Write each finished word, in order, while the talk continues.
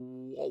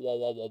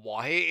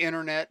Hey,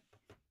 internet.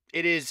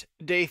 It is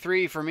day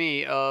 3 for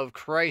me of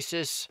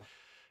Crisis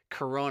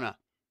Corona.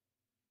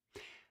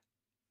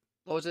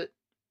 What was it?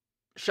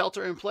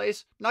 Shelter in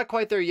place? Not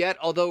quite there yet,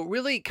 although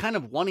really kind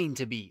of wanting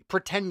to be,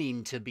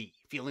 pretending to be,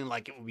 feeling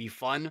like it would be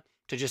fun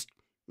to just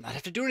not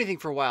have to do anything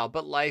for a while,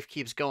 but life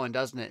keeps going,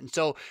 doesn't it? And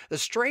so the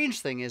strange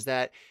thing is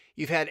that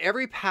you've had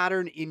every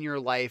pattern in your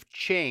life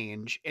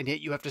change, and yet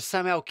you have to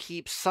somehow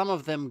keep some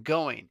of them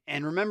going.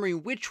 And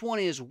remembering which one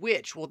is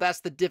which, well,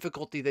 that's the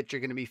difficulty that you're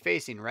going to be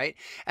facing, right?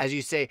 As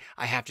you say,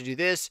 I have to do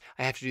this,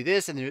 I have to do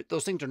this, and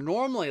those things are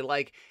normally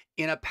like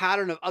in a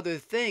pattern of other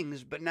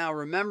things, but now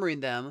remembering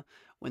them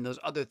when those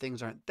other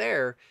things aren't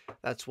there,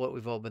 that's what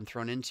we've all been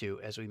thrown into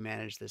as we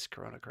manage this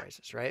corona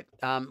crisis, right?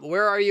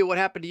 Where are you? What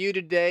happened to you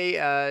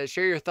today?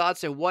 Share your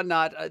thoughts and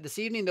whatnot. This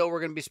evening, though, we're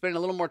going to be spending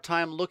a little more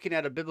time looking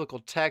at a biblical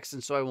text,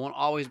 and so I won't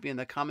always be in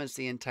the comments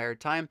the entire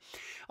time.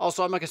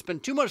 Also, I'm not going to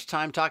spend too much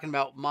time talking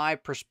about my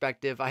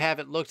perspective. I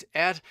haven't looked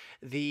at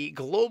the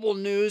global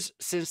news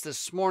since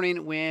this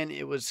morning when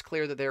it was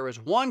clear that there was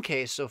one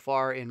case so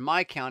far in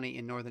my county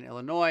in northern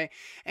Illinois,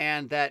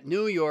 and that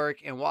New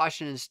York and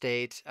Washington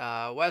State,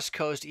 West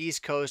Coast,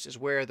 East Coast is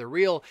where the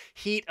real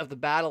heat of the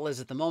battle is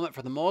at the moment.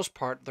 For the most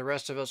part, the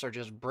rest of us are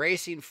just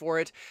bracing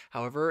for it.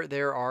 However,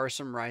 there are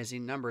some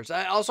rising numbers.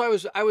 I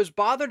was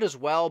bothered as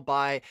well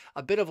by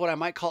a bit of what I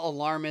might call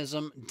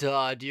alarmism.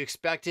 Duh. Do you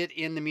expect it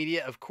in the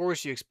media? Of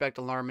course you expect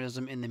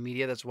alarmism in the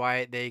media. That's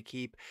why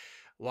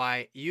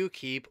you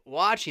keep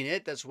watching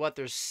it. That's what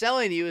they're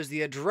selling you, is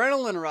the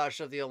adrenaline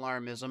rush of the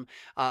alarmism.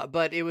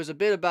 But it was a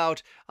bit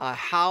about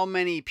how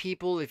many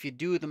people, if you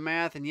do the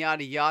math and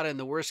yada yada, and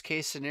the worst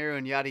case scenario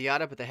and yada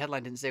yada, but the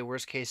headline didn't say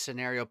worst case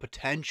scenario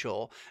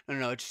potential.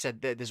 No, it just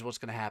said that this is what's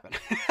going to happen.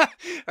 All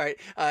right.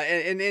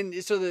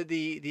 And so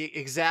the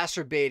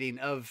exacerbating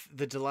of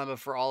the dilemma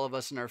for all of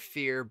us and our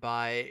fear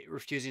by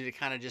refusing to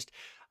kind of just,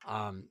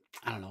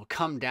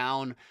 come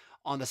down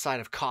on the side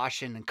of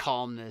caution and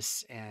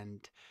calmness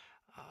and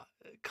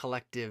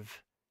collected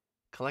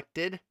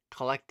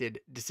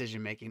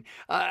decision making.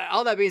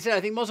 All that being said,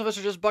 I think most of us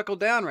are just buckled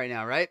down right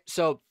now, right?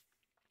 So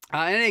in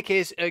any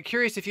case,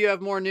 curious if you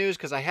have more news,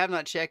 because I have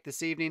not checked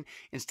this evening.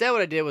 Instead,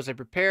 what I did was I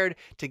prepared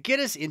to get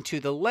us into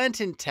the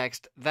Lenten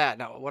text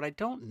now, what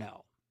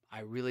I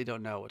really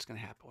don't know what's going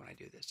to happen when I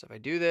do this. If I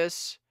do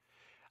this,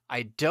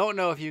 I don't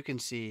know if you can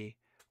see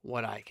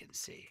what I can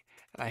see.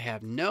 I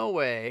have no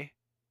way.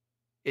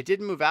 It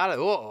didn't move out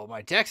of,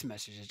 my text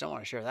messages. Don't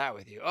want to share that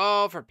with you.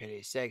 Oh, for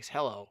pity's sakes.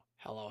 Hello.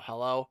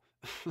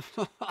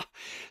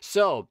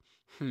 So,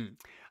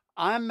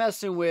 I'm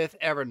messing with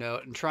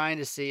Evernote and trying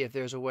to see if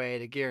there's a way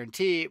to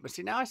guarantee. But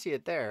see, now I see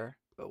it there.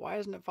 But why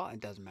isn't it falling? It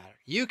doesn't matter.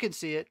 You can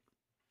see it.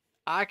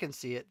 I can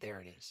see it. There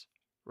it is.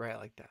 Right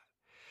like that.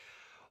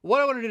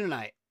 What I want to do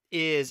tonight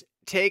is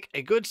take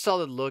a good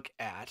solid look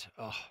at,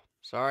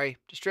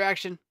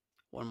 distraction.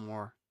 One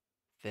more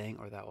thing,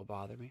 or that will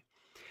bother me.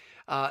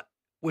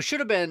 Which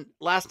should have been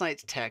last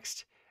night's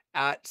text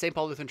at St.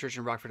 Paul Lutheran Church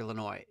in Rockford,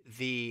 Illinois.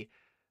 The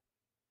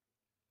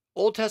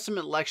Old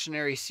Testament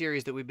lectionary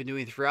series that we've been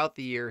doing throughout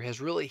the year has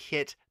really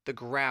hit the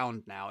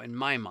ground now, in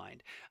my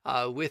mind,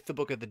 with the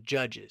book of the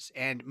Judges.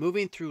 And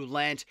moving through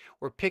Lent,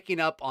 we're picking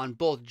up on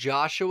both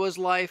Joshua's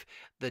life,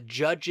 the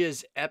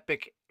Judges'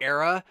 epic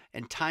era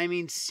and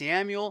timing,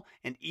 Samuel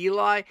and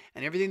Eli,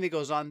 and everything that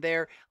goes on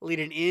there,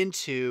 leading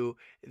into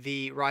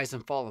the rise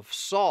and fall of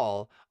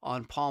Saul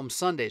on Palm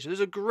Sunday. So there's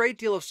a great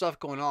deal of stuff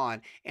going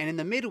on. And in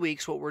the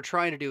midweeks, what we're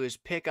trying to do is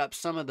pick up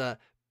some of the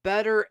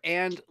better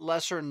and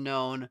lesser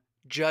known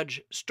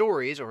judge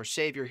stories or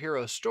savior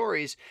hero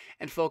stories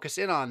and focus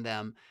in on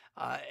them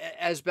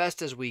as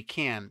best as we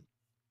can.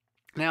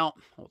 Now,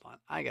 hold on.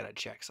 I got to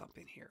check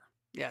something here.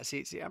 Yeah,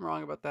 see, I'm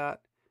wrong about that.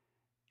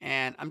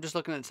 And I'm just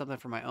looking at something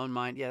from my own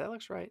mind. Yeah, that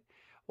looks right.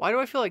 Why do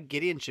I feel like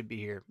Gideon should be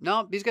here?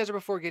 No, these guys are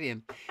before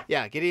Gideon.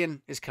 Yeah,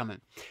 Gideon is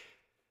coming.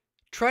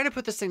 Trying to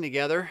put this thing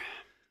together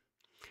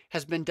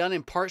has been done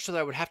in part so that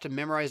I would have to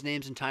memorize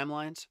names and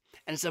timelines.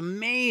 And it's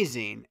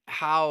amazing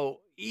how,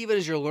 even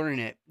as you're learning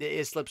it,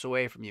 it slips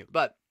away from you.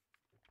 But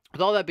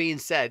with all that being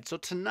said, so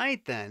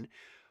tonight then,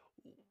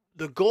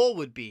 the goal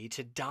would be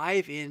to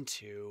dive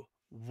into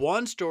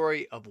one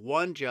story of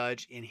one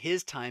judge in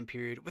his time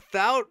period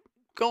without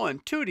going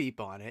too deep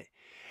on it,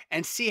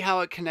 and see how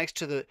it connects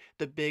to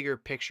the bigger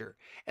picture.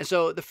 And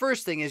so the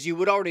first thing is, you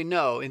would already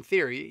know, in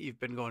theory, you've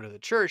been going to the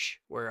church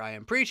where I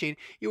am preaching,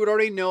 you would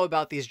already know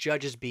about these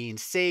judges being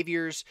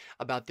saviors,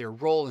 about their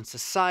role in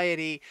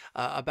society,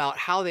 about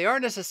how they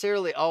aren't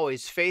necessarily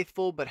always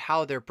faithful, but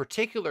how their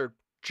particular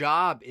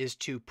job is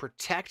to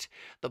protect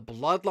the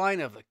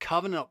bloodline of the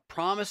covenant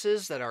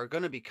promises that are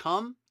going to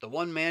become the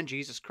one man,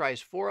 Jesus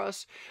Christ, for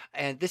us.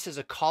 And this is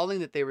a calling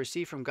that they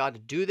receive from God to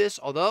do this,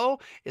 although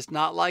it's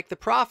not like the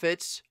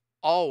prophets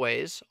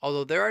always.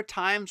 Although there are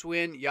times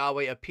when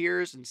Yahweh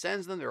appears and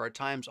sends them, there are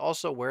times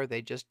also where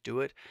they just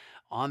do it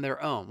on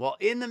their own. Well,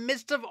 in the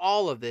midst of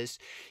all of this,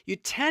 you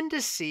tend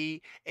to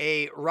see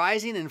a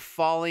rising and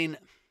falling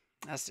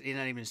That's you're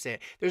not even say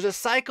it. There's a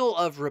cycle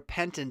of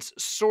repentance,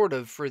 sort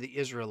of, for the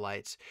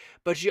Israelites,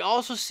 but you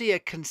also see a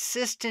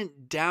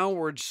consistent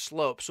downward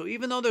slope. So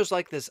even though there's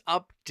like this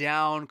up,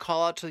 down,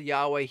 call out to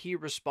Yahweh, He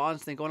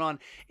responds thing going on,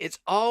 it's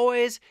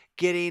always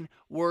getting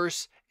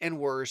worse and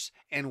worse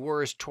and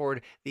worse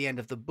toward the end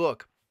of the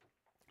book.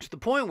 To the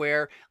point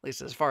where, at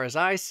least as far as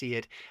I see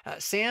it,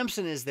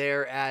 Samson is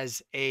there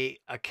as a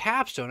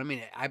capstone. I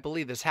mean, I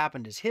believe this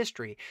happened as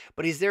history,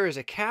 but he's there as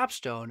a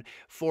capstone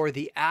for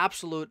the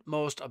absolute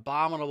most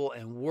abominable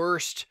and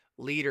worst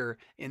leader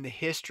in the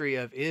history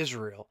of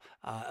Israel,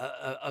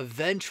 a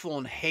vengeful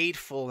and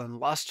hateful and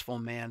lustful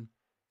man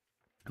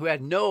who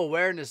had no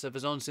awareness of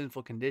his own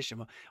sinful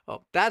condition.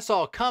 Well, that's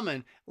all coming,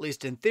 at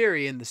least in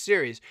theory, in the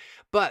series.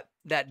 But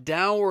that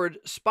downward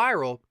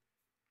spiral,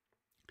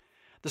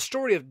 the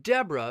story of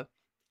Deborah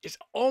is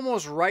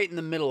almost right in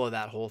the middle of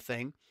that whole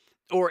thing,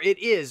 or it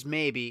is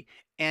maybe,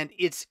 and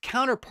its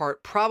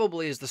counterpart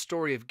probably is the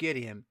story of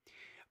Gideon.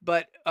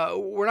 But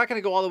we're not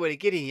going to go all the way to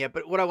Gideon yet,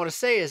 but what I want to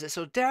say is that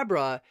so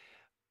Deborah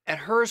and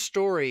her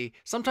story,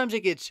 sometimes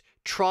it gets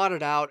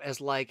trotted out as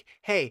like,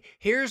 hey,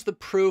 here's the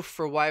proof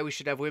for why we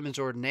should have women's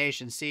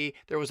ordination. See,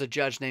 there was a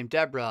judge named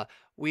Deborah.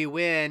 We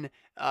win,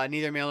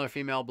 neither male nor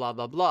female, blah,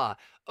 blah, blah.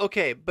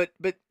 Okay, but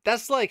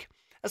that's like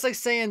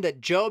saying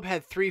that Job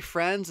had 3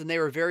 friends and they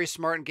were very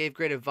smart and gave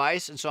great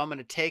advice, and so I'm going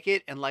to take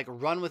it and like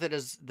run with it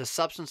as the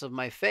substance of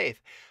my faith.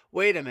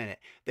 Wait a minute.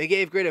 They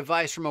gave great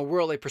advice from a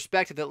worldly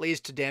perspective that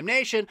leads to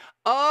damnation.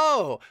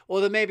 Oh,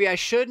 well then maybe I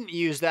shouldn't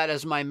use that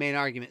as my main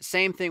argument.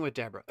 Same thing with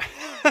Deborah.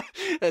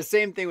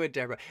 Same thing with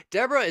Deborah.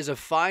 Deborah is a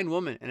fine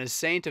woman and a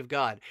saint of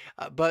God,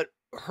 but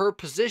her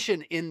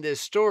position in this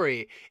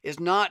story is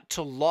not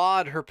to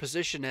laud her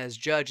position as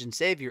judge and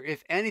savior.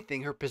 If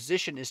anything, her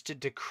position is to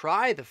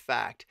decry the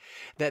fact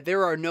that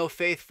there are no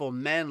faithful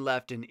men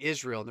left in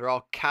Israel, and they're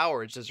all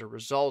cowards as a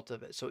result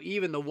of it. So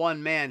even the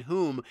one man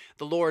whom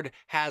the Lord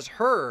has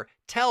her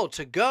tell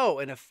to go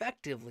and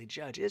effectively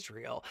judge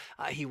Israel,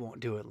 he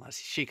won't do it unless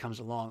she comes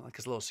along like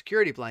his little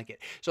security blanket.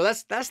 So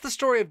that's the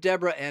story of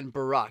Deborah and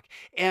Barak.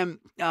 And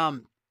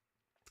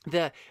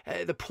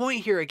the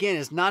point here again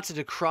is not to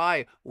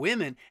decry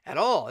women at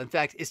all. In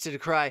fact, it's to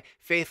decry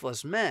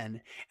faithless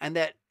men, and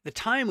that the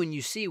time when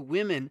you see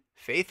women,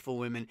 faithful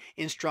women,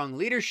 in strong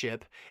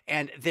leadership,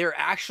 and they're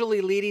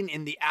actually leading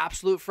in the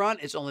absolute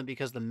front, is only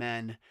because the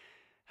men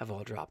have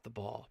all dropped the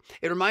ball.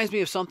 It reminds me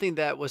of something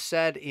that was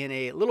said in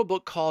a little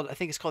book called, I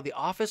think it's called The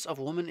Office of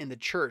Woman in the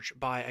Church,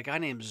 by a guy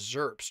named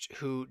Zerbst,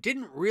 who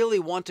didn't really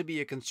want to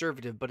be a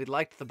conservative, but he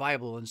liked the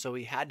Bible, and so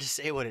he had to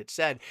say what it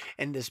said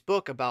in this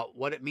book about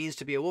what it means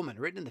to be a woman,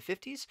 written in the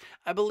 50s,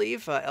 I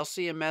believe,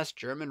 LCMS,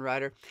 German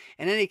writer.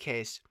 In any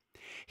case,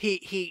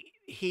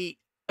 he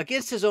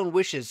against his own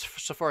wishes,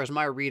 so far as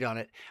my read on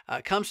it,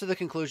 comes to the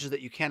conclusion that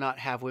you cannot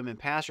have women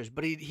pastors.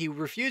 But he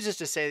refuses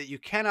to say that you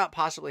cannot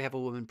possibly have a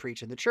woman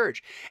preach in the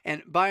church.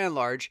 And by and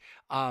large,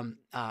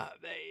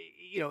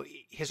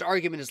 his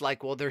argument is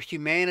like, well, their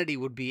humanity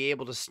would be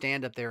able to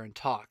stand up there and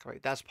talk,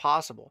 right? That's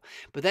possible.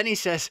 But then he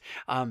says,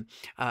 and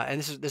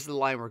this is the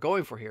line we're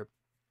going for here.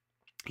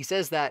 He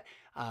says that,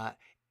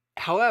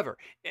 however,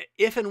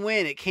 if and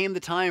when it came the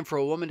time for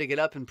a woman to get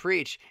up and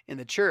preach in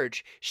the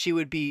church, she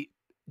would be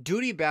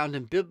duty bound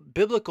and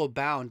biblical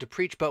bound to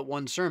preach but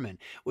one sermon,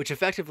 which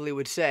effectively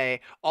would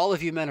say, all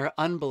of you men are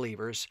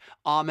unbelievers,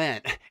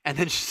 amen, and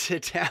then just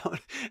sit down.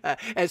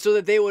 And so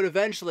that they would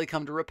eventually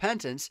come to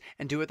repentance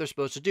and do what they're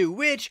supposed to do,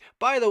 which,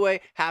 by the way,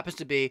 happens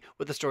to be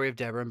what the story of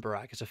Deborah and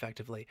Barak is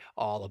effectively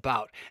all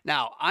about.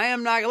 Now, I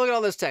am not, look at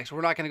all this text.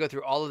 We're not going to go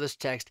through all of this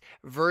text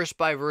verse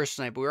by verse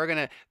tonight, but we're going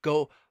to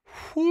go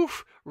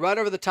right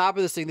over the top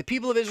of this thing. The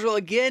people of Israel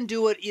again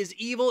do what is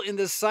evil in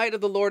the sight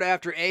of the Lord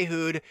after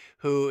Ehud,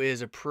 who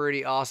is a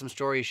pretty awesome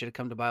story. You should have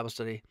come to Bible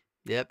study.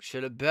 Yep,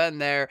 should have been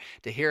there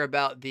to hear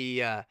about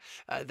the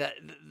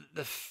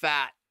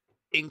fat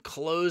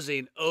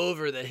enclosing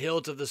over the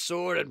hilt of the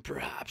sword, and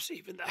perhaps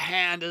even the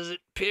hand as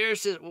it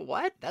pierces.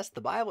 What? That's the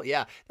Bible?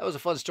 Yeah, that was a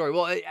fun story.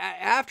 Well,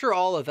 after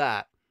all of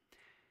that,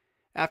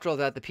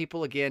 the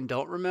people again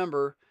don't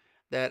remember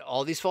that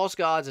all these false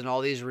gods and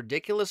all these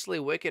ridiculously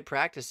wicked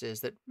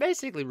practices that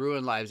basically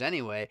ruin lives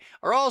anyway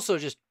are also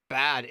just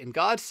bad in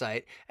God's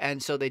sight,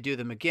 and so they do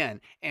them again.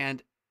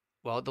 And,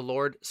 well, the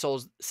Lord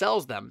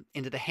sells them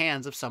into the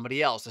hands of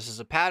somebody else. This is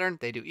a pattern.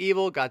 They do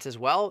evil. God says,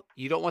 well,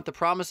 you don't want the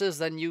promises,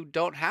 then you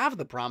don't have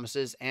the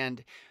promises.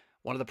 And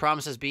one of the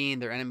promises being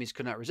their enemies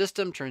could not resist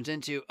them turns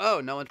into,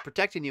 oh, no one's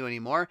protecting you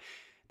anymore.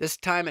 This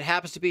time it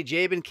happens to be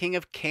Jabin, king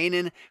of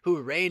Canaan,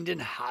 who reigned in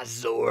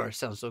Hazor.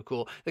 Sounds so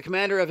cool. The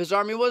commander of his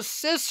army was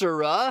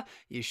Sisera.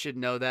 You should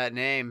know that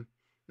name.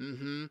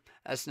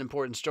 That's an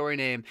important story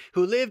name.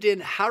 Who lived in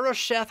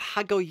Harosheth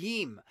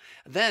Hagoyim.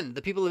 Then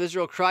the people of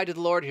Israel cried to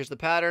the Lord. Here's the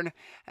pattern.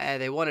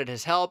 They wanted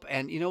his help.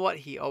 And you know what?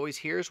 He always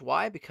hears.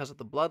 Why? Because of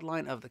the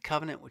bloodline of the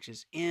covenant, which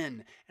is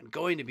in and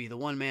going to be the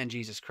one man,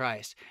 Jesus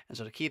Christ. And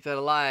so to keep that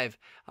alive,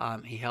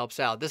 he helps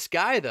out. This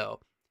guy, though,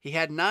 he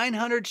had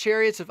 900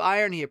 chariots of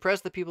iron. He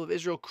oppressed the people of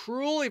Israel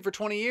cruelly for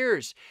 20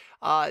 years.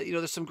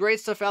 There's some great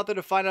stuff out there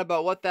to find out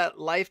about what that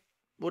life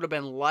would have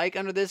been like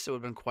under this. It would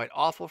have been quite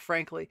awful,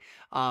 frankly.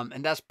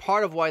 And that's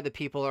part of why the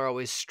people are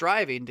always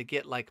striving to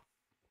get like,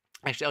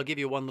 actually, I'll give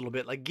you one little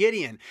bit. Like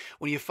Gideon,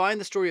 when you find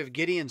the story of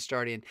Gideon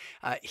starting,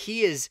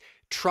 he is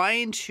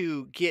trying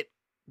to get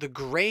the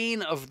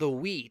grain of the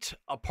wheat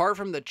apart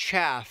from the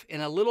chaff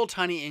in a little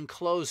tiny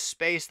enclosed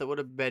space that would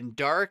have been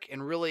dark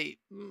and really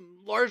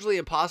largely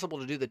impossible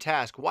to do the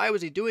task. Why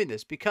was he doing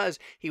this? Because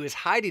he was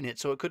hiding it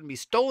so it couldn't be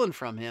stolen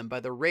from him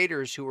by the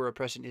raiders who were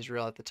oppressing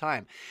Israel at the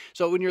time.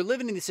 So when you're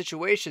living in these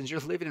situations,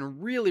 you're living in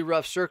really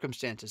rough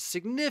circumstances,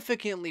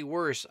 significantly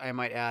worse, I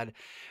might add,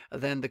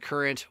 than the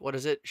current,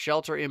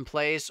 shelter in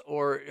place,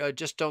 or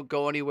just don't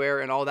go anywhere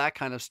and all that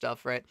kind of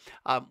stuff, right?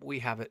 We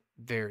have it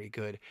very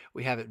good.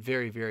 We have it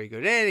very, very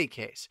good. In any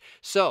case,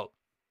 so,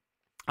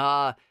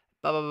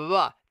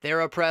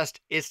 they're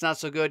oppressed. It's not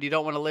so good. You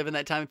don't want to live in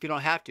that time if you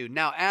don't have to.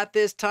 Now, at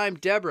this time,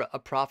 Deborah, a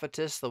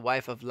prophetess, the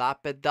wife of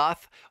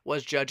Lapidoth,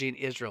 was judging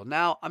Israel.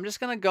 Now, I'm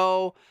just going to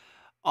go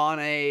on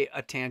a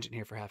tangent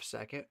here for half a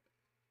second.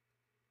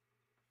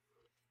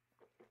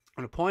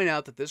 I'm going to point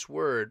out that this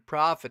word,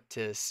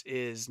 prophetess,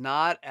 is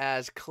not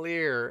as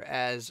clear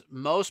as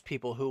most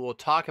people who will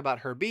talk about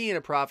her being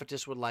a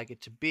prophetess would like it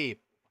to be,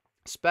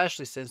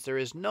 especially since there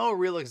is no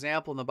real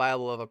example in the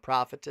Bible of a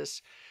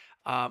prophetess.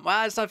 Well,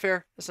 that's not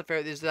fair. That's not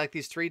fair. There's like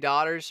these 3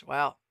 daughters.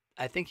 Well,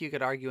 I think you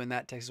could argue in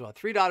that text as well.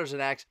 3 daughters in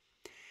Acts.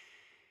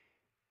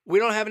 We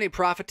don't have any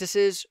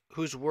prophetesses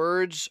whose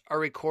words are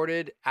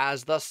recorded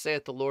as thus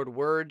saith the Lord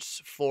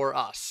words for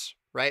us,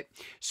 right?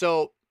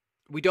 So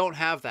we don't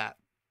have that.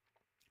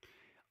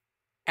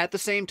 At the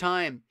same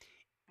time,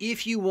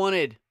 if you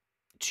wanted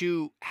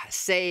to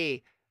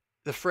say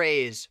the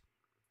phrase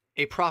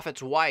a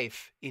prophet's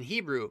wife in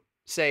Hebrew,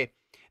 say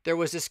there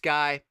was this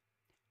guy,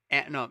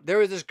 there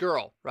was this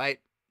girl, right?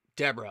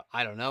 Deborah,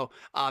 I don't know.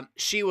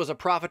 She was a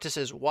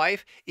prophetess's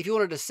wife. If you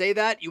wanted to say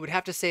that, you would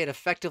have to say it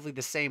effectively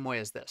the same way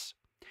as this.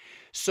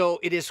 So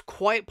it is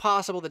quite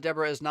possible that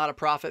Deborah is not a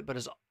prophet, but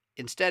is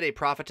instead a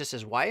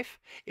prophetess's wife.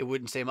 It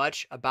wouldn't say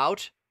much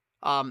about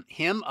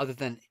him other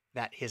than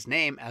that his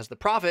name as the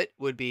prophet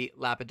would be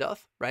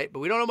Lapidoth, right? But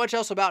we don't know much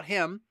else about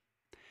him.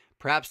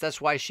 Perhaps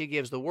that's why she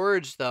gives the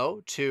words,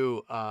 though,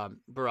 to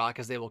Barak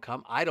as they will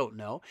come. I don't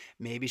know.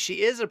 Maybe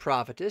she is a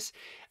prophetess.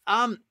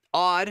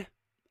 Odd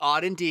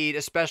indeed,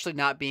 especially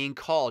not being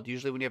called.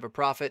 Usually when you have a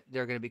prophet,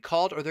 they're going to be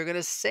called or they're going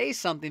to say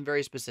something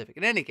very specific.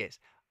 In any case,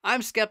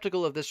 I'm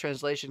skeptical of this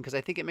translation because I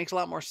think it makes a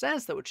lot more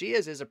sense that what she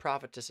is a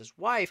prophetess's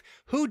wife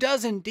who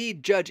does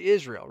indeed judge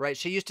Israel, right?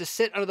 She used to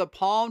sit under the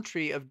palm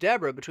tree of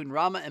Deborah between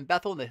Ramah and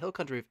Bethel in the hill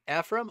country of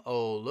Ephraim.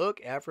 Oh, look,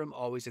 Ephraim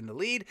always in the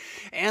lead.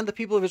 And the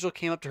people of Israel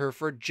came up to her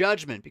for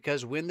judgment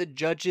because when the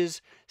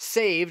judges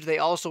saved, they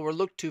also were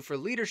looked to for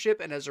leadership.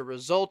 And as a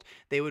result,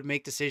 they would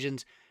make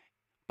decisions.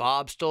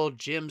 Bob stole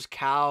Jim's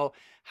cow.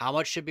 How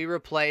much should be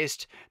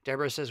replaced?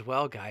 Deborah says,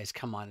 well, guys,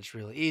 come on. It's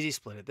really easy.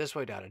 Split it this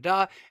way,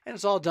 da-da-da. And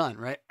it's all done,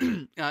 right?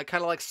 Kind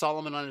of like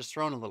Solomon on his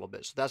throne a little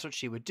bit. So that's what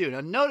she would do. Now,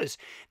 notice,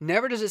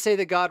 never does it say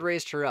that God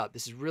raised her up.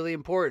 This is really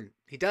important.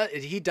 He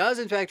does,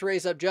 in fact,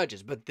 raise up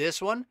judges. But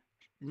this one,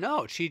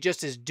 no, she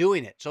just is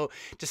doing it. So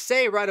to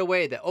say right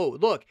away that, oh,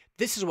 look,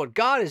 this is what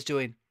God is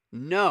doing,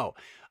 no.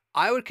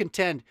 I would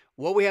contend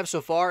what we have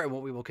so far and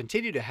what we will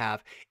continue to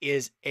have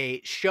is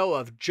a show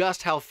of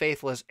just how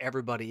faithless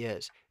everybody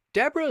is.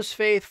 Deborah's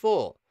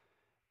faithful,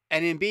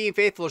 and in being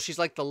faithful, she's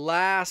like the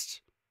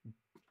last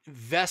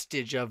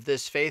vestige of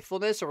this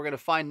faithfulness, so we're going to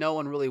find no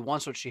one really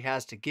wants what she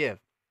has to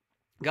give.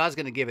 God's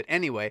going to give it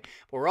anyway,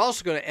 but we're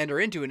also going to enter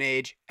into an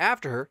age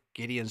after her,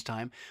 Gideon's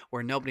time,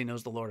 where nobody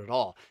knows the Lord at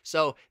all.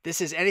 So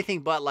this is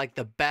anything but like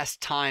the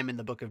best time in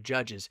the book of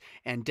Judges.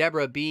 And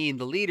Deborah being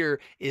the leader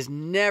is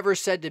never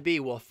said to be,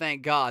 well,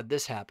 thank God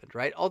this happened,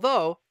 right?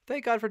 Although,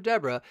 thank God for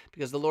Deborah,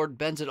 because the Lord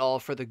bends it all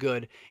for the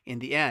good in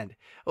the end.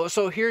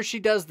 So here she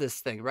does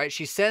this thing, right?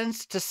 She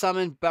sends to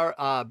summon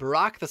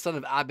Barak, the son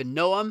of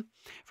Abinoam,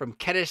 from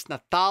Kedesh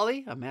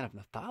Naphtali, a man of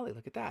Naphtali,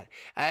 look at that,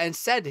 and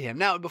said to him.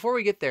 Now, before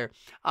we get there,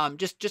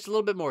 just a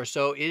little bit more.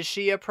 So is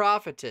she a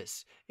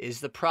prophetess? Is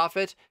the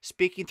prophet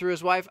speaking through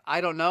his wife? I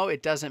don't know.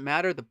 It doesn't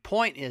matter. The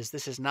point is,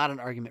 this is not an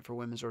argument for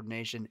women's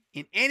ordination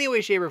in any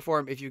way, shape, or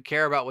form if you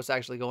care about what's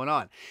actually going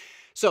on.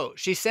 So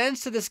she sends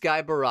to this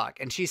guy,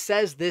 Barak, and she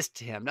says this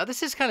to him. Now,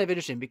 this is kind of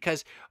interesting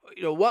because,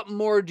 what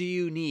more do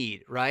you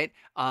need, right?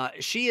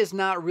 She is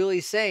not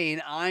really saying,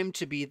 I'm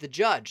to be the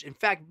judge. In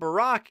fact,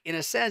 Barak, in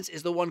a sense,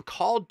 is the one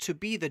called to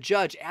be the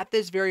judge at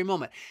this very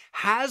moment.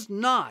 Has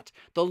not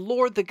the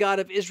Lord, the God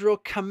of Israel,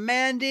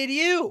 commanded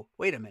you?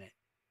 Wait a minute.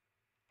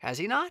 Has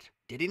he not?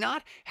 Did he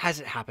not?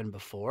 Has it happened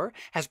before?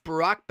 Has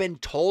Barak been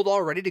told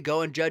already to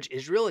go and judge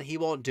Israel and he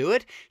won't do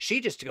it? She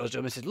just goes to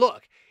him and says,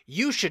 look,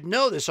 you should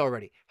know this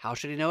already. How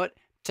should he know it?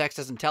 Text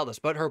doesn't tell us,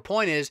 but her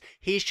point is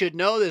he should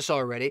know this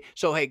already.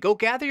 So, hey, go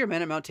gather your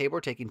men at Mount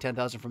Tabor, taking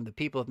 10,000 from the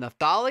people of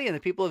Naphtali and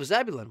the people of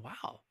Zebulun.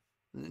 Wow.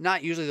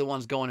 Not usually the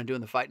ones going and doing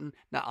the fighting,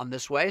 not on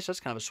this way. So that's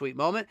kind of a sweet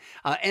moment.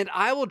 And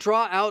I will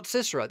draw out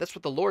Sisera. That's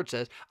what the Lord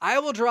says. I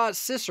will draw out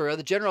Sisera,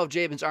 the general of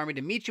Jabin's army,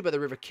 to meet you by the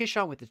river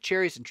Kishon with the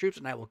chariots and troops,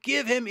 and I will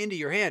give him into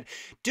your hand.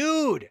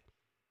 Dude,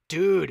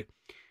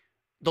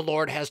 the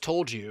Lord has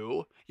told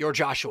you, you're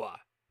Joshua.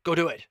 Go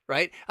do it,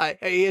 right?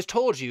 He has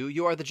told you,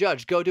 you are the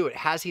judge. Go do it.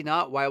 Has he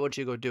not? Why won't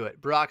you go do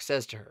it? Barak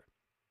says to her,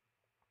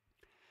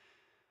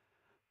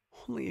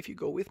 only if you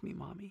go with me,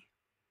 mommy.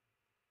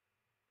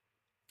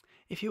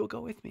 If you will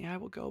go with me, I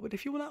will go. But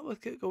if you will not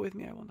go with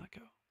me, I will not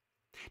go.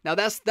 Now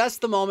that's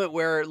the moment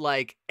where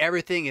like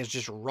everything is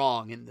just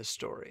wrong in this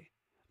story.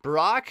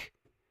 Barak,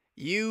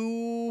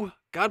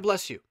 God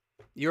bless you.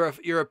 You're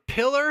a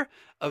pillar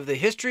of the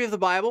history of the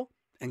Bible,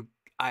 and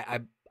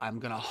I'm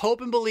gonna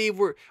hope and believe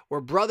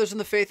we're brothers in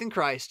the faith in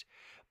Christ.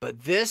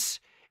 But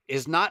this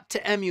is not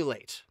to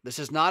emulate. This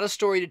is not a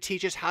story to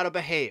teach us how to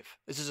behave.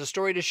 This is a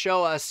story to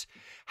show us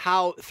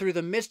how, through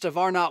the midst of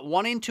our not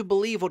wanting to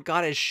believe what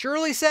God has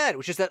surely said,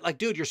 which is that, like,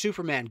 dude, you're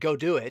Superman, go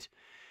do it.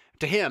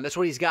 To him, that's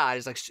what he's got.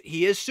 It's like,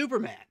 he is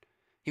Superman.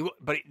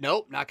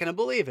 Nope, not going to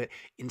believe it.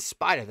 In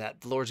spite of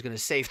that, the Lord's going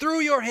to save through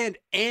your hand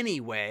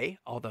anyway,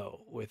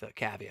 although with a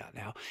caveat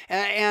now.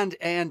 And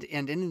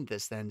in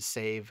this, then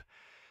save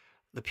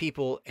the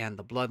people and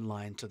the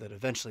bloodline so that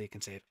eventually it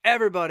can save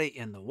everybody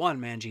in the one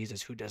man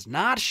Jesus who does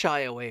not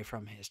shy away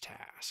from his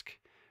task,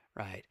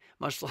 right?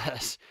 Much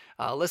less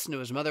listen to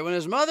his mother when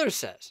his mother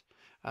says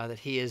that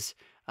he is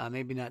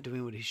maybe not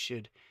doing what he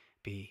should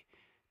be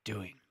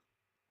doing.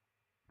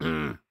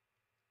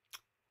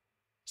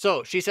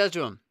 So she says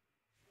to him,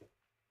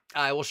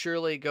 I will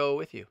surely go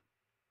with you.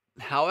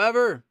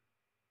 However,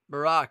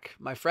 Barak,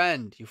 my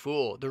friend, you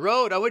fool, the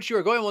road on which you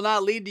are going will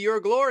not lead to your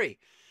glory.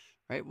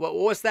 Right?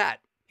 What's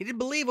that? He didn't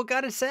believe what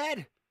God had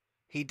said.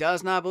 He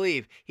does not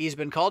believe. He's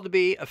been called to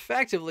be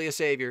effectively a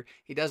savior.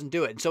 He doesn't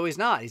do it. And so he's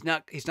not.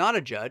 He's not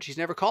a judge. He's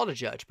never called a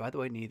judge. By the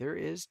way, neither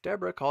is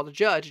Deborah called a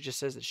judge. It just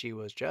says that she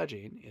was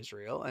judging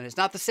Israel. And it's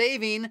not the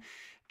saving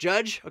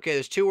judge. Okay,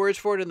 there's two words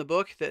for it in the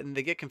book, and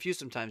they get confused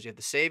sometimes. You have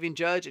the saving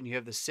judge and you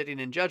have the sitting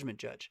in judgment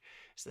judge.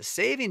 It's the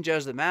saving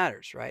judge that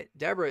matters, right?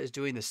 Deborah is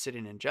doing the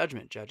sitting in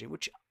judgment judging,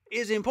 which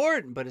is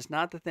important, but it's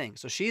not the thing.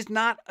 So she's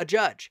not a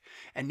judge,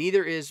 and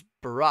neither is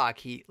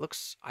Barak.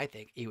 I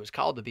think he was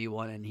called to be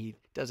one, and he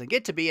doesn't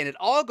get to be, and it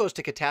all goes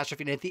to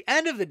catastrophe. And at the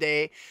end of the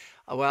day,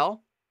 the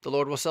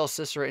Lord will sell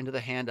Sisera into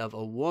the hand of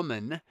a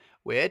woman,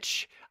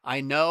 which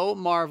I know,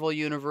 Marvel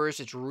Universe,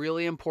 it's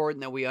really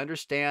important that we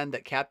understand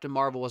that Captain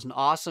Marvel was an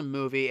awesome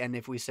movie, and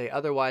if we say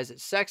otherwise,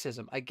 it's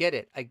sexism. I get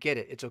it.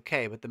 It's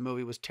okay, but the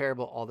movie was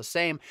terrible all the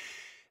same.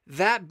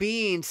 That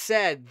being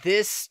said,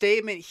 this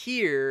statement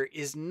here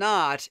is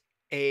not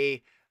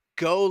a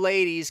go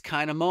ladies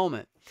kind of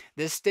moment.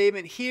 This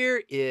statement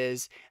here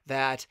is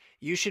that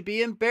you should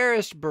be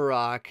embarrassed,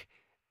 Barak,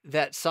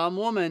 that some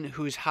woman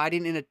who's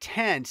hiding in a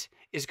tent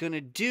is going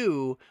to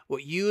do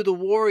what you, the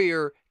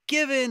warrior,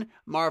 given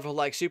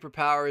Marvel-like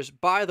superpowers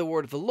by the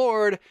word of the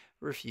Lord,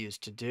 refuse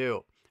to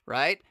do,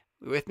 right?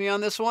 With me on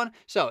this one?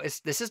 So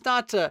this is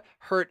not to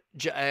hurt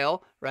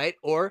Jael, right?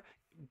 Or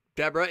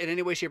Deborah in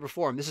any way, shape, or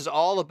form. This is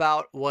all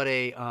about what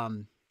a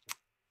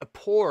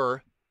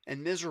poor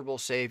and miserable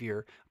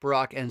savior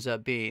Barak ends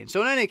up being.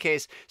 So in any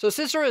case, so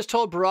Sisera is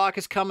told Barak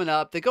is coming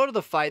up. They go to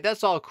the fight.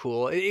 That's all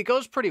cool. It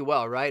goes pretty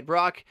well, right?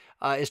 Barak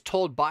is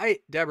told by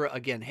Deborah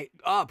again, hey,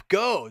 up,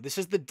 go. This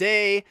is the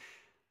day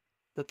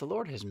that the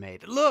Lord has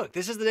made. Look,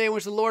 this is the day in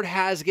which the Lord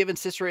has given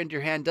Sisera into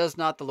your hand. Does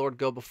not the Lord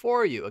go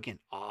before you? Again,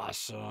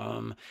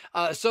 awesome.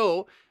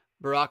 So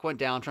Barak went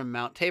down from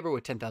Mount Tabor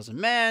with 10,000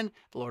 men.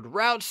 The Lord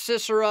routs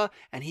Sisera,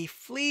 and he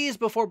flees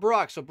before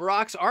Barak. So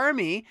Barak's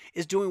army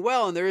is doing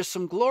well, and there is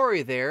some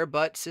glory there,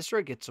 but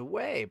Sisera gets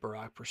away.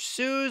 Barak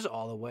pursues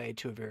all the way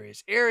to a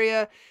various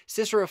area.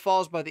 Sisera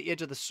falls by the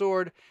edge of the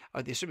sword.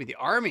 The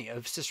army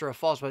of Sisera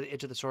falls by the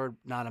edge of the sword.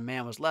 Not a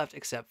man was left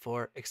except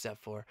for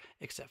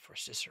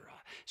Sisera.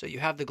 So you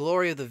have the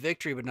glory of the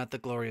victory, but not the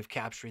glory of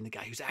capturing the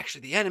guy who's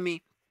actually the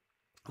enemy,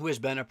 who has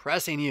been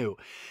oppressing you.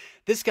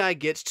 This guy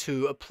gets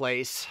to a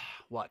place,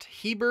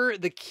 Heber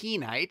the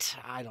Kenite.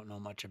 I don't know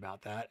much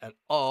about that at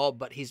all,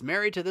 but he's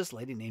married to this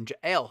lady named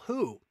Jael,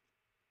 who,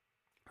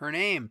 her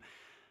name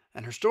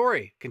and her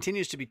story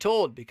continues to be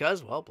told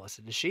because,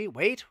 blessed is she.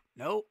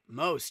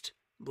 Most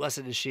blessed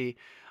is she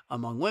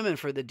among women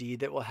for the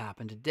deed that will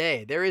happen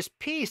today. There is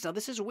peace. Now,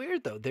 this is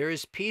weird, though. There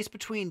is peace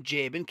between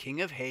Jabin,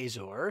 king of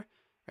Hazor.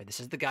 Right,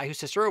 this is the guy who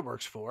Sisera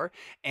works for,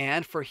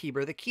 and for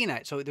Heber the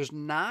Kenite. So there's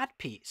not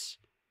peace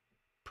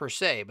per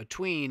se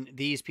between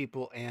these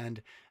people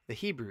and the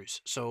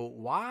Hebrews. So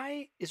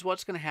why is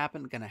what's going to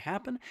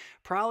happen?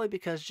 Probably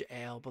because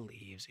Jael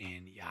believes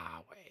in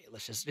Yahweh.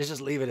 Let's just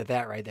leave it at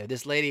that right there.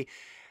 This lady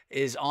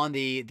is on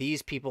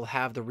these people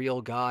have the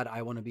real God.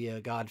 I want to be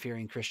a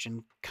God-fearing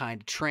Christian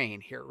kind of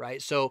train here,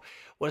 right? So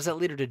what does that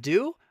lead her to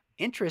do?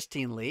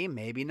 Interestingly,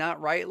 maybe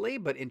not rightly,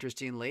 but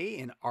interestingly,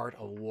 in Art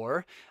of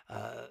War,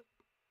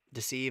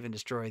 deceive and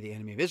destroy the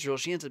enemy of Israel,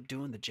 she ends up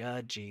doing the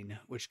judging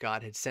which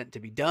God had sent to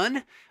be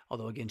done,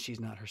 although again she's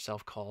not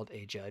herself called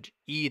a judge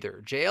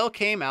either. Jael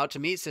came out to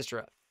meet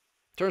Sisera.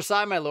 Turn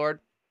aside, my lord.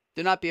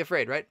 Do not be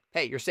afraid, right?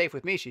 Hey, you're safe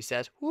with me, she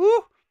says.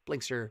 Woo!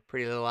 blinks her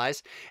pretty little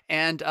eyes,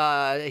 and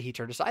he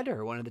turned aside to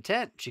her, went in the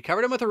tent. She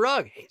covered him with a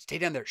rug. Hey, stay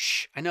down there.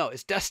 Shh, I know,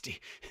 it's dusty.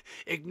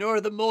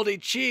 Ignore the moldy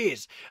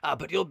cheese,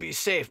 but you'll be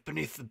safe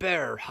beneath the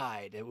bear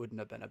hide. It wouldn't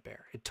have been a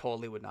bear. It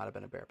totally would not have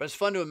been a bear, but it's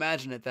fun to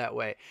imagine it that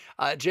way.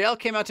 Jael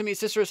came out to meet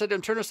Sisera, said to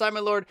him, turn aside, my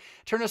lord.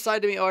 Turn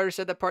aside to me. Oh, I already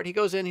said that part. He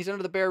goes in. He's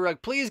under the bear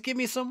rug. Please give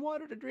me some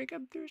water to drink.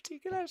 I'm thirsty.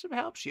 Can I have some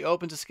help? She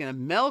opens a skin of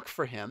milk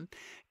for him,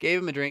 gave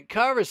him a drink,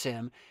 covers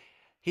him.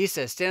 He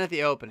says, stand at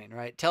the opening,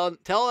 right? Tell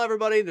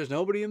everybody there's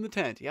nobody in the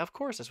tent. Yeah, of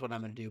course, that's what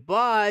I'm going to do.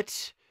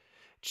 But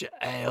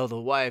Jael, the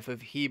wife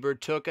of Heber,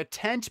 took a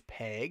tent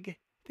peg,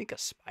 think a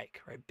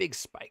spike, right? Big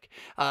spike,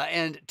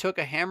 and took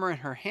a hammer in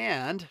her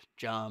hand.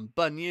 John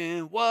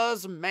Bunyan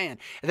was a man.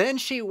 Then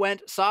she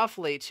went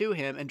softly to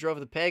him and drove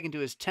the peg into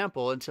his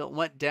temple until it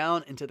went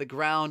down into the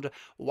ground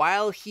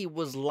while he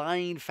was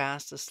lying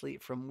fast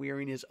asleep from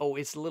weariness. Oh,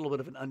 it's a little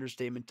bit of an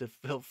understatement to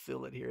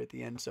fulfill it here at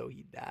the end. So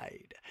he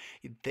died.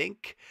 You'd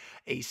think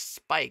a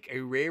spike,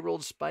 a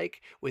railroad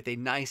spike with a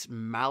nice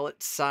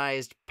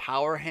mallet-sized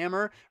power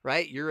hammer,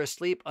 right? You're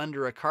asleep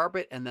under a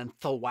carpet and then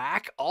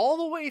thwack all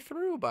the way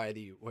through, by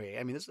the way.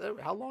 I mean,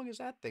 how long is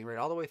that thing, right?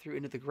 All the way through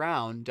into the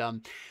ground.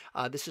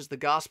 This is the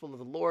gospel of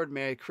the Lord.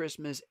 Merry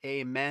Christmas,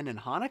 amen, and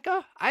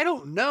Hanukkah? I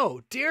don't know.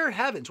 Dear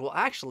heavens. Well,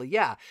 actually,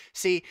 yeah.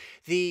 See,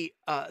 the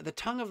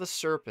tongue of the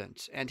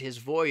serpent and his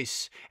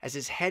voice as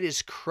his head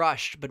is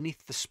crushed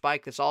beneath the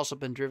spike that's also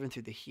been driven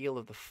through the heel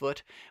of the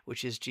foot,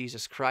 which is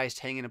Jesus Christ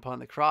hanging upon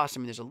the cross. I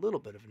mean, there's a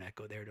little bit of an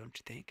echo there, don't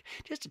you think?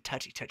 Just a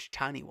touchy,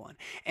 tiny one.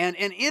 And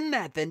in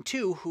that then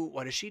too,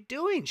 what is she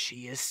doing?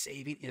 She is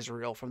saving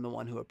Israel from the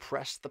one who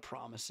oppressed the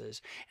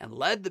promises and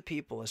led the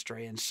people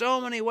astray in so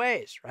many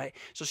ways, right?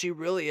 So she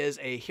really is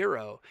a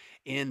hero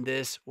in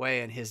this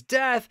way. And his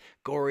death,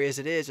 gory as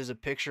it is a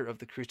picture of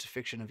the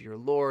crucifixion of your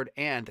Lord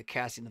and the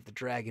casting of the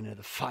dragon into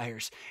the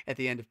fires at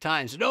the end of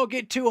time. So don't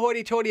get too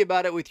hoity-toity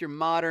about it with your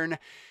modern,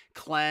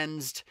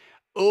 cleansed,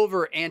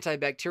 over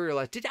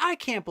antibacterialized. I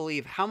can't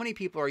believe how many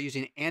people are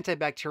using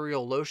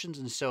antibacterial lotions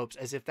and soaps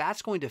as if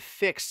that's going to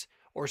fix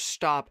or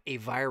stop a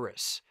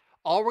virus.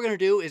 All we're going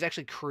to do is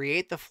actually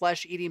create the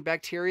flesh-eating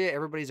bacteria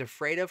everybody's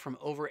afraid of from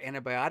over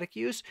antibiotic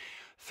use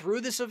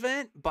through this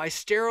event by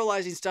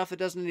sterilizing stuff that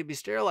doesn't need to be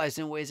sterilized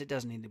in ways it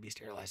doesn't need to be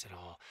sterilized at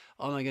all.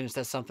 Oh my goodness,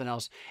 that's something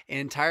else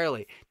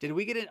entirely. Did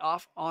we get it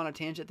off on a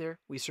tangent there?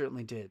 We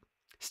certainly did.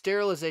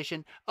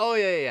 Sterilization. Oh,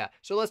 yeah.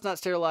 So let's not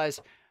sterilize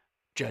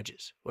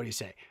judges. What do you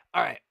say?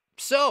 All right.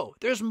 So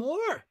there's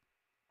more.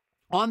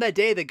 On that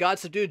day that God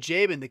subdued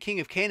Jabin, the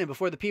king of Canaan,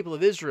 before the people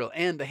of Israel,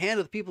 and the hand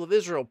of the people of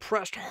Israel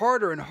pressed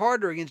harder and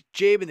harder against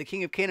Jabin, the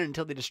king of Canaan,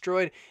 until they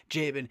destroyed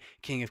Jabin,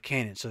 king of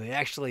Canaan. So they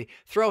actually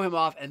throw him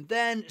off, and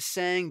then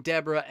sang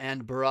Deborah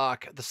and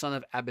Barak, the son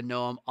of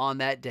Abinoam, on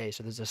that day.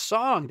 So there's a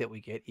song that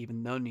we get,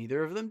 even though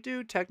neither of them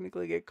do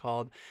technically get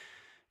called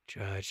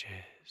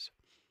judges.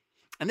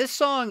 And this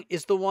song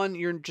is the one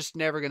you're just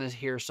never going to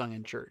hear sung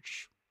in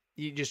church.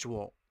 You just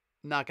won't.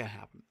 Not going to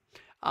happen.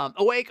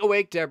 Awake,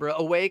 awake, Deborah,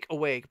 awake,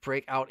 awake,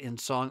 break out in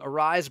song.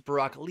 Arise,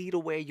 Barak, lead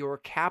away your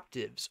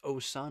captives, O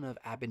son of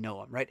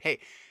Abinoam, right? Hey,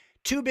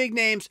 two big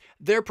names,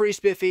 they're pretty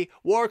spiffy.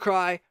 War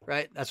cry,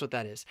 right? That's what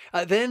that is.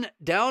 Then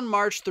down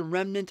marched the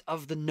remnant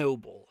of the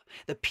noble.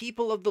 The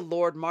people of the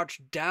Lord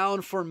marched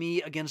down for me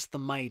against the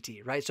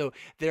mighty, right? So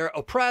they're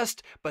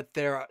oppressed, but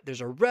there's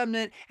a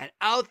remnant, and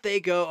out they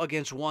go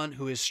against one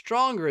who is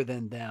stronger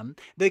than them.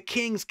 The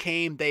kings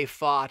came, they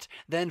fought,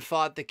 then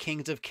fought the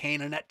kings of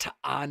Canaan at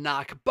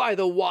Taanach. By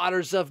the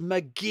waters of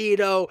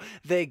Megiddo,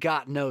 they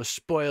got no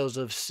spoils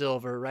of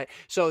silver, right?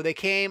 So they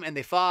came and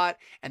they fought,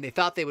 and they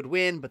thought they would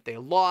win, but they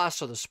lost,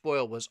 so the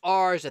spoil was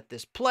ours at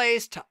this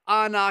place.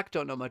 Taanach,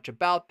 don't know much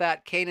about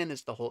that. Canaan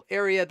is the whole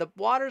area. The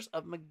waters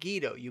of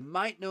Megiddo. You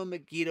might know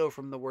Megiddo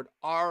from the word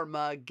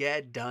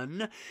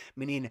Armageddon,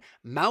 meaning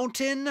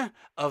mountain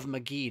of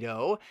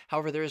Megiddo.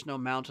 However, there is no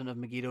mountain of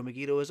Megiddo.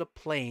 Megiddo is a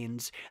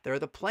plains. There are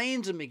the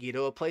plains of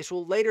Megiddo, a place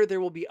where later there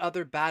will be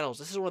other battles.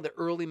 This is one of the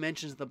early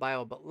mentions in the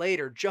Bible, but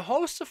later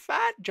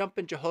Jehoshaphat,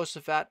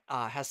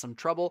 has some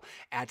trouble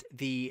at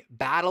the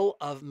battle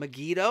of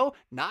Megiddo,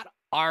 not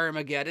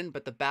Armageddon,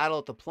 but the battle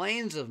at the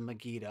plains of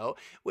Megiddo,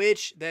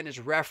 which then is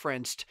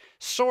referenced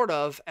sort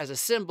of as a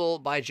symbol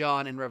by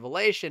John in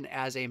Revelation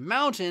as a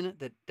mountain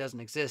that doesn't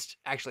exist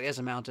actually as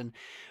a mountain,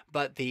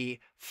 but the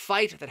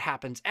fight that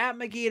happens at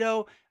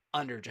Megiddo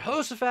under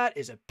Jehoshaphat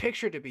is a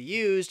picture to be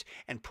used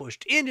and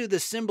pushed into the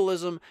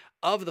symbolism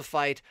of the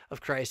fight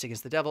of Christ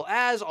against the devil,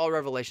 as all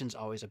Revelation's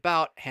always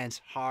about,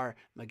 hence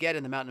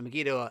Har-Mageddon, the mountain of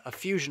Megiddo, a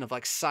fusion of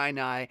like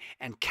Sinai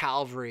and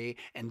Calvary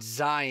and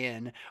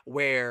Zion,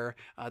 where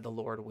the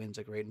Lord wins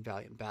a great and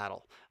valiant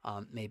battle,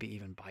 maybe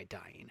even by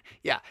dying.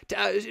 Yeah,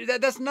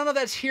 that's none of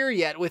that's here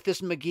yet with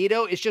this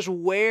Megiddo. It's just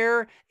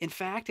where, in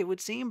fact, it would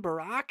seem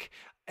Barak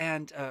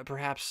and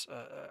perhaps,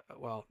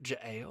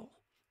 Jael,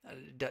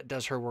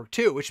 does her work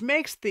too, which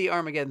makes the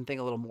Armageddon thing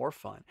a little more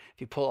fun if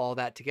you pull all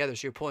that together.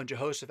 So you're pulling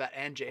Jehoshaphat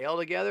and Jael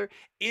together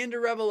into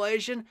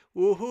Revelation.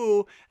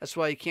 Woohoo! That's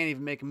why you can't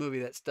even make a movie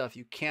of that stuff.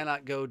 You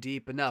cannot go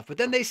deep enough. But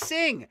then they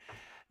sing.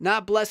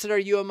 Not blessed are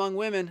you among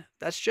women.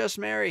 That's just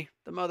Mary,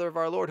 the mother of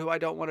our Lord, who I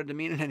don't want to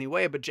demean in any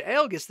way. But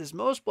Jael gets this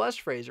most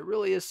blessed phrase. It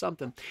really is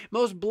something.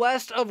 Most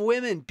blessed of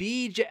women,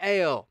 be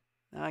Jael.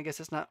 Now, I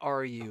guess it's not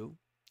are you.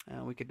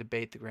 We could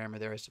debate the grammar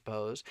there, I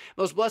suppose.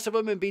 Most blessed of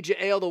women, be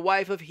Jael, the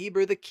wife of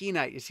Heber the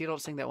Kenite. You see, you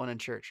don't sing that one in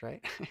church,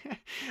 right?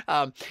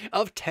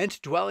 Of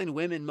tent-dwelling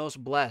women,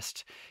 most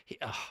blessed.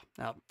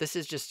 Now, this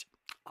is just...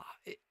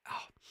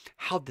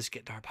 how'd this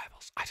get in our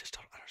Bibles? I just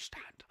don't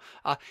understand.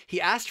 He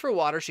asked for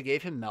water. She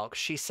gave him milk.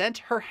 She sent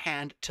her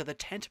hand to the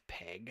tent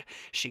peg.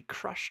 She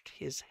crushed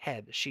his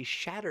head. She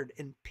shattered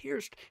and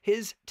pierced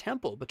his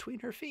temple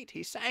between her feet.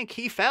 He sank.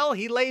 He fell.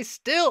 He lay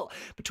still.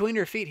 Between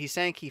her feet, he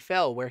sank. He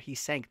fell. Where he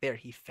sank, there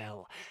he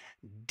fell.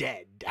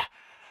 Dead.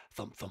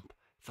 Thump, thump,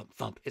 thump,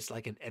 thump. It's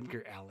like an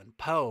Edgar Allan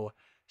Poe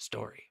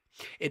story.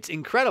 It's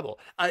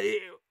incredible.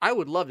 I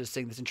would love to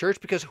sing this in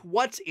church because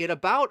what's it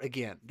about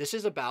again? This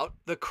is about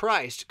the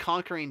Christ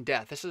conquering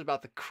death. This is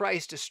about the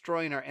Christ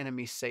destroying our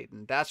enemy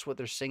Satan. That's what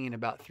they're singing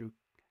about through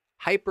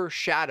hyper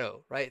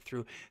shadow, right?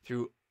 Through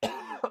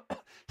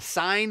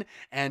sign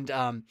and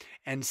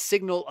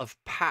signal of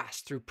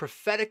past, through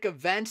prophetic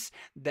events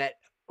that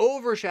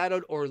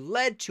overshadowed or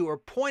led to or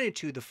pointed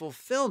to the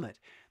fulfillment.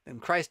 Then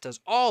Christ does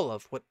all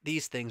of what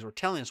these things were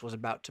telling us was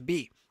about to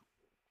be.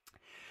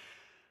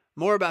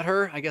 More about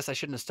her. I guess I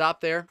shouldn't have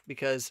stopped there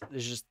because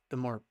there's just the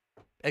more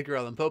Edgar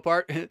Allan Poe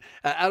part.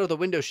 Out of the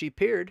window she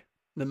peered.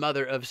 The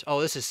mother of...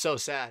 Oh, this is so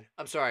sad.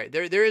 I'm sorry.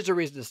 There is a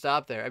reason to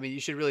stop there. I mean, you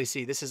should really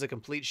see. This is a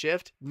complete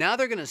shift. Now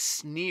they're going to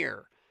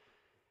sneer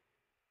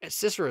at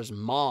Sisera's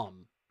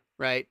mom,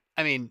 right?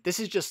 I mean, this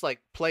is just like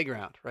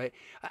playground, right?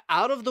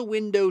 Out of the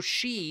window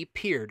she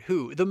peered.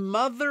 Who? The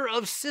mother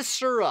of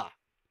Sisera.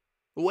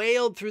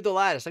 Wailed through the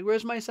lattice. Like,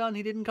 where's my son?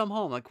 He didn't come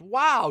home. Like,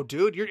 wow,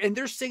 dude. And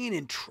they're singing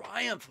in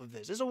triumph of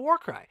this. It's a war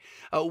cry.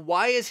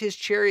 Why is his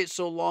chariot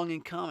so long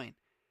in coming?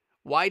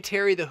 Why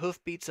tarry the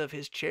hoofbeats of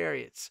his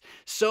chariots?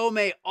 So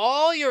may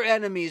all your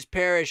enemies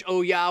perish,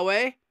 O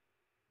Yahweh.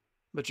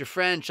 But your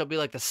friend shall be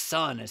like the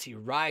sun as he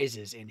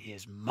rises in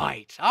his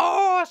might.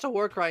 Oh, that's a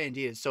war cry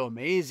indeed. It's so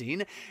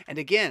amazing. And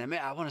again,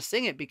 I want to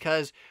sing it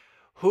because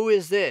who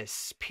is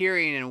this?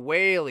 Peering and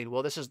wailing.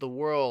 Well, this is the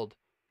world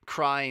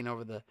crying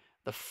over the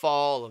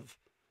fall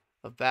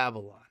of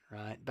Babylon,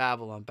 right?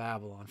 Babylon,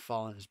 Babylon,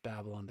 fallen is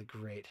Babylon the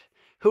Great.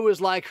 Who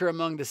is like her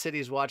among the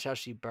cities? Watch how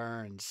she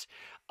burns.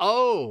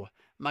 Oh,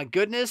 my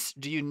goodness,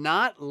 do you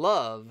not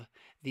love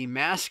the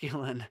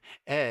masculine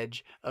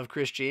edge of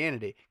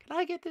Christianity? Can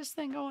I get this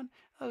thing going?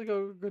 I'll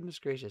go, goodness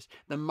gracious.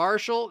 The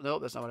martial, no,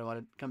 that's not what I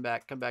wanted. Come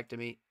back to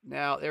me.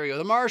 Now, there we go.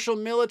 The martial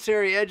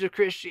military edge of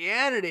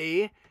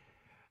Christianity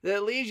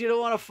that leads you to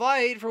want to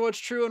fight for what's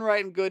true and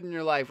right and good in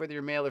your life, whether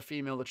you're male or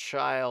female, a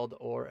child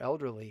or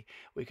elderly.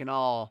 We can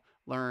all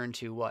learn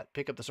to what?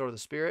 Pick up the sword of the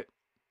Spirit.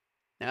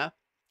 Yeah.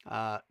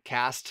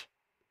 Cast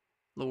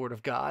the word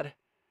of God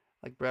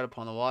like bread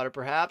upon the water,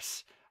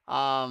 perhaps.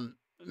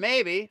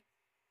 Maybe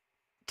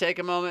take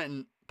a moment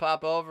and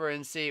pop over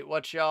and see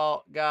what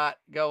y'all got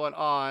going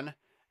on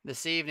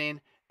this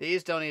evening.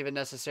 These don't even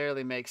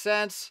necessarily make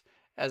sense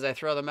as I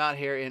throw them out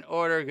here in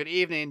order. Good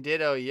evening,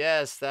 ditto.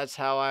 Yes, that's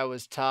how I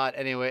was taught.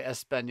 Anyway,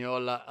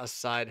 Española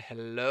aside,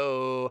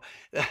 hello.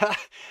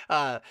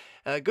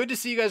 Good to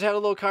see you guys have a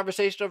little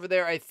conversation over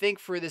there. I think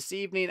for this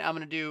evening, I'm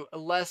going to do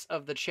less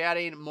of the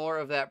chatting, more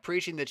of that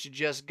preaching that you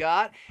just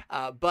got.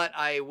 But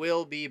I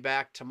will be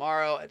back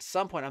tomorrow at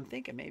some point. I'm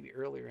thinking maybe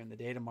earlier in the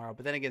day tomorrow.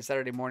 But then again,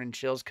 Saturday morning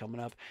chills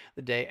coming up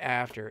the day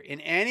after.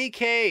 In any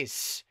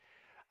case,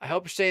 I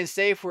hope you're staying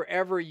safe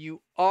wherever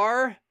you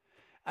are.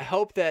 I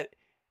hope that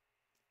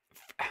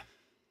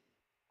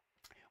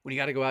when you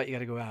got to go out, you got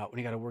to go out. When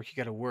you got to work, you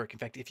got to work. In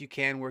fact, if you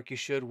can work, you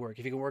should work.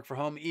 If you can work from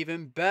home,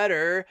 even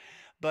better.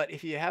 But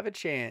if you have a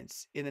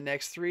chance in the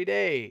next 3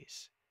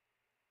 days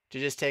to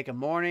just take a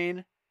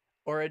morning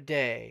or a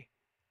day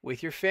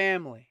with your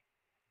family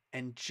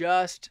and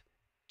just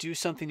do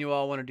something you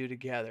all want to do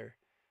together,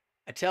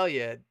 I tell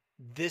you,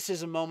 this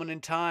is a moment in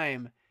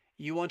time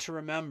you want to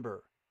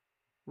remember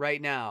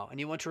right now. And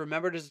you want to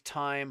remember it as a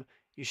time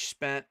you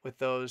spent with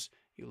those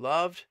you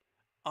loved,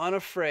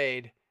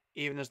 unafraid,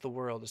 even as the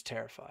world is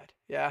terrified.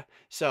 Yeah.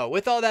 So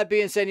with all that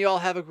being said, you all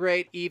have a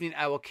great evening.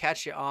 I will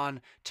catch you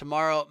on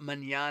tomorrow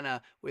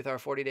mañana with our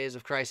 40 days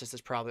of crisis.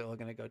 That's probably all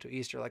going to go to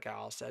Easter, like I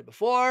all said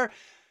before.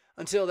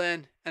 Until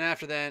then, and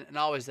after then, and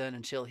always then,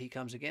 until he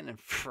comes again and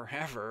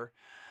forever.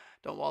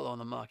 Don't wallow in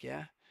the muck.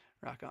 Yeah.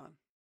 Rock on.